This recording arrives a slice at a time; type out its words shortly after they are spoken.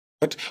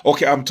But,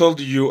 okay, I'm told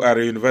you are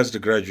a university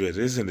graduate,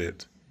 isn't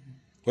it?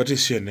 What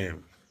is your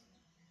name?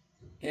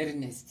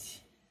 Ernest.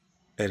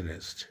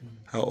 Ernest.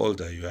 How old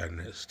are you,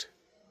 Ernest?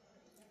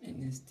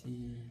 Ernest.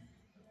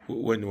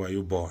 When were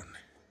you born?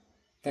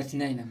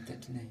 39, I'm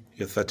 39.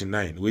 You're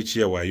 39. Which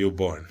year were you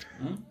born?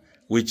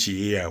 Which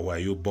year were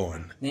you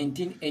born?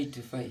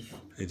 1985.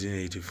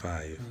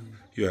 1985.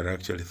 You are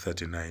actually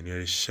 39. You're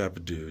a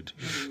sharp dude.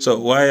 So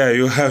why are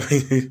you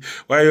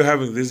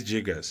having these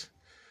jiggers?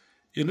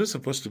 You're not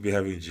supposed to be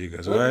having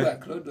jiggers. Road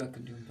work.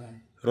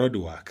 Road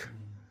work.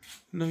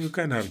 No, you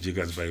can't have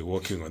jiggers by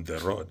walking on the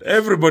road.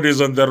 Everybody's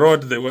on the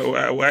road.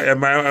 Why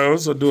am I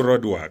also do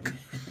road work?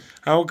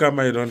 How come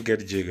I don't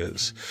get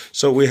jiggers?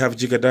 So we have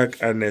jiggered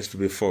Ernest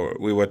before.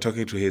 We were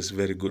talking to his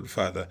very good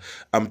father.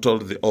 I'm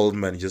told the old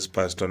man just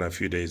passed on a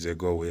few days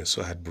ago. We are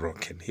so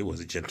heartbroken. He was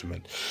a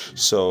gentleman.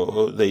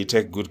 So they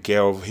take good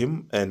care of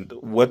him. And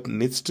what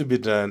needs to be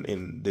done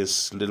in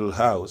this little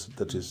house,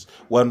 that is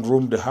one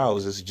room, the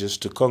house is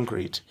just a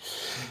concrete.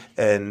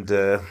 And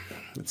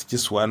it's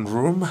just one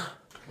room.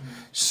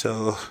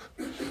 So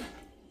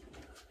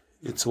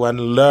it's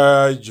one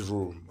large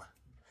room.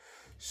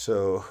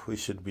 So we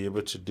should be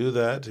able to do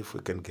that. If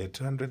we can get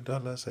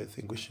 $200, I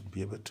think we should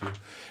be able to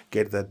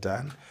get that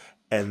done.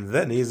 And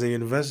then he's a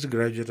university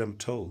graduate, I'm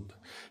told.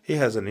 He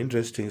has an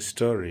interesting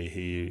story.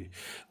 He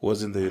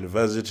was in the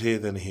university,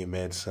 then he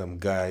met some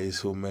guys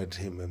who made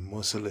him a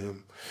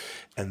Muslim,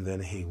 and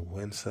then he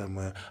went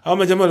somewhere. Hao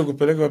majamaa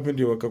walikupeleka wapi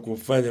ndio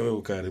wakakufanya wewe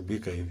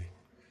ukaharibika hivi?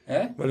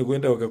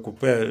 Walikwenda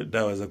wakakupea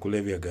dawa za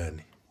kulevya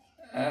gani?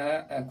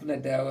 Hakuna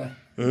dawa.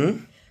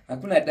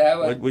 Hakuna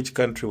dawa. Which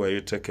country were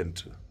you taken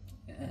to?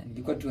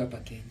 Nilikuwa tu hapa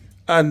Kenya.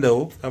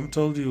 No, I'm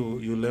told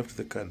you left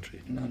the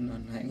country. No.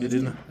 You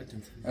didn't?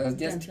 I was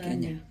just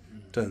Kenya.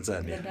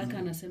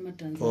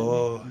 Tanzania.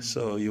 Oh,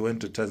 so you went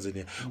to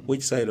Tanzania.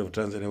 Which side of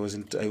Tanzania?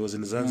 I was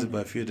in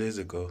Zanzibar a few days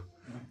ago.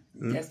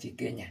 Just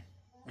Kenya.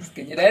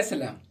 Kenya, Dar es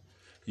Salaam.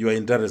 You were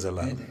in Dar es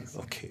Salaam.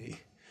 Okay.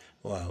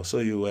 Wow. So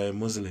you were a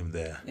Muslim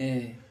there.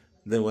 Yeah.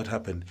 Then what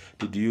happened?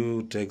 Did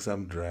you take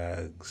some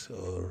drugs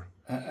or?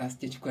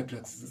 Sichukua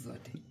drugs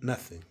zote.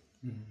 Nothing.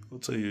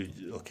 So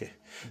okay.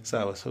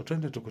 So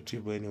twende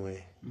tukutibu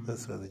anyway.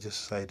 That's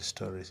just side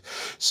stories.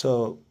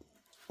 So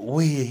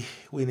we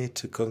need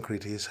to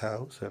concrete his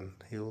house and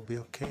he will be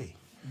okay.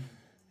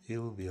 He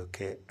will be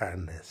okay,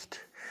 Ernest.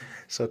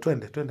 So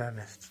twende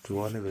Ernest,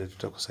 tuone vile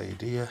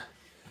tutakusaidia.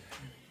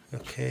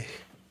 Okay.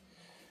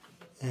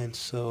 And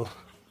so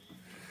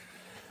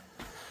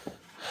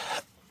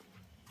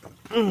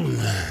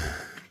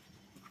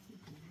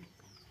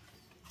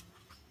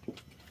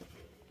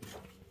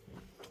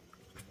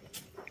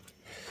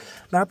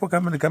na hapo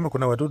kama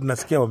kuna wadudu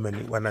nasikia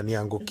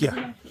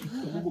wananiangukia.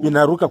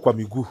 Ninaruka kwa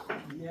miguu.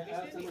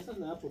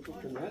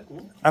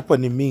 Hapo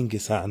ni mingi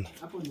sana.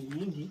 Hapo ni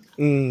mingi.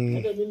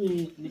 Hata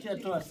mimi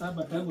nishatoa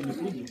 7 tangu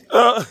nikuje.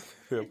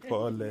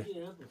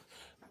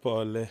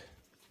 Pole.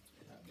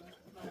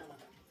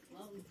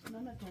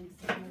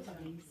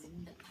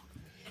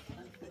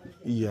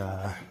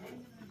 Yeah.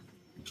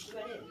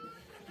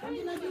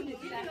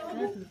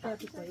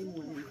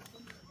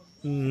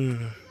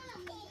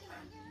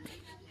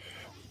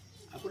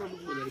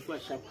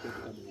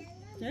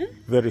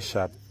 Very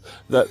sharp.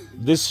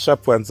 These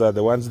sharp ones are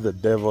the ones the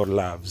devil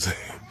loves.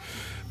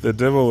 The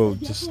devil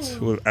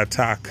will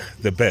attack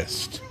the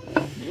best.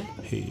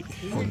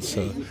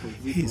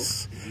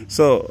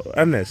 So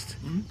Ernest,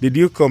 did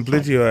you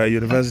complete your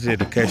university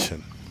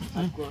education?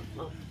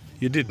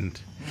 You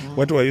didn't.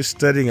 What were you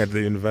studying at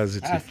the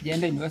university?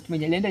 Sijaenda university.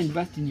 Mwenye alienda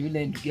university ni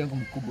yule ndugu yangu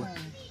mkubwa.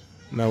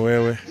 Na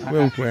wewe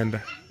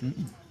ukuenda?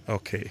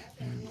 Okay.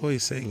 Who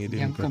is saying you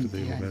didn't go to the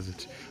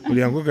university?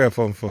 Ulianguka ya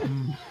form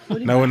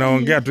 4. Na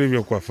unaongea tu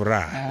hivyo kwa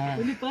furaha.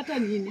 Ulipata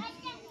nini?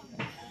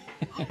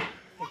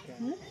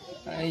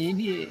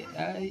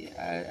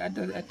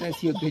 Hata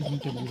sio grade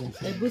mtu mzima.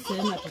 Hebu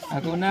sema tu.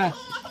 Hakuna.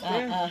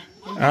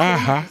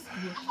 Aha.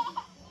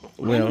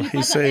 Well,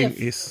 he's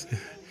saying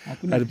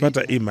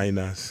alipata E-.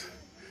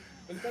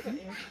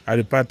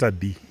 Alipata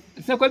D.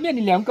 Sasa kwa mimi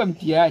nilianguka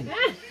mtihani.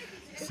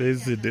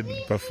 Says he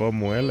didn't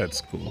perform well at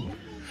school.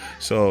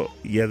 So,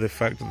 yeah, the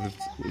fact that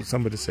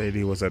somebody said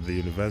he was at the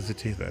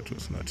university, that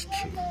was not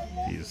true.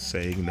 He's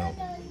saying no.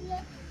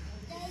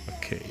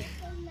 Okay.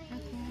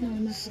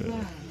 So,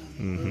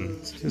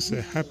 it's just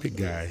a happy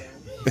guy.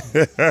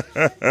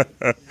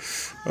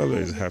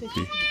 Always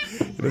happy.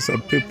 You know,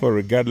 some people,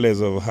 regardless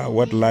of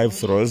what life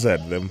throws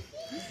at them,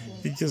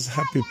 they're just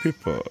happy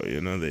people.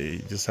 You know,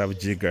 they just have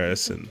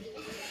jiggers, and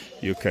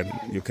you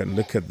can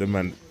look at them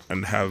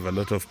and have a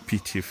lot of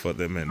pity for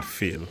them and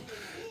feel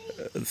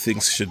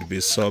things should be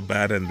so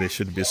bad and they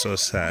should be so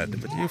sad,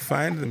 but you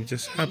find them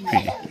just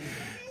happy,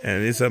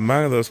 and it's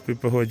among those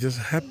people who are just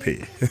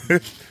happy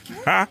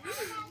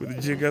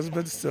with jiggers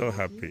but still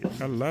happy.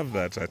 I love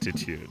that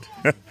attitude.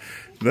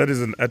 That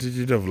is an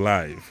attitude of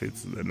life.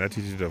 It's an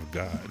attitude of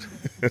God.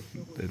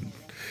 And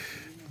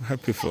I'm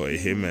happy for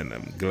him, and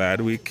I'm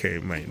glad we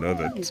came. I know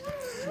that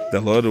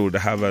the Lord would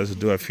have us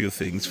do a few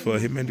things for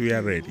him, and we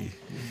are ready.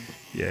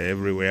 Yeah,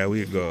 everywhere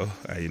we go,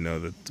 I know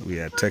that we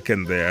are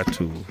taken there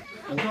to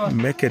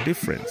make a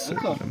difference. And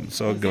I'm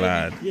so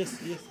glad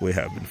we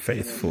have been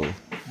faithful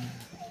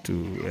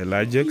to a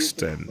large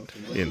extent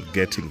in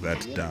getting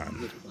that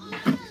done.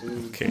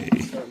 Okay.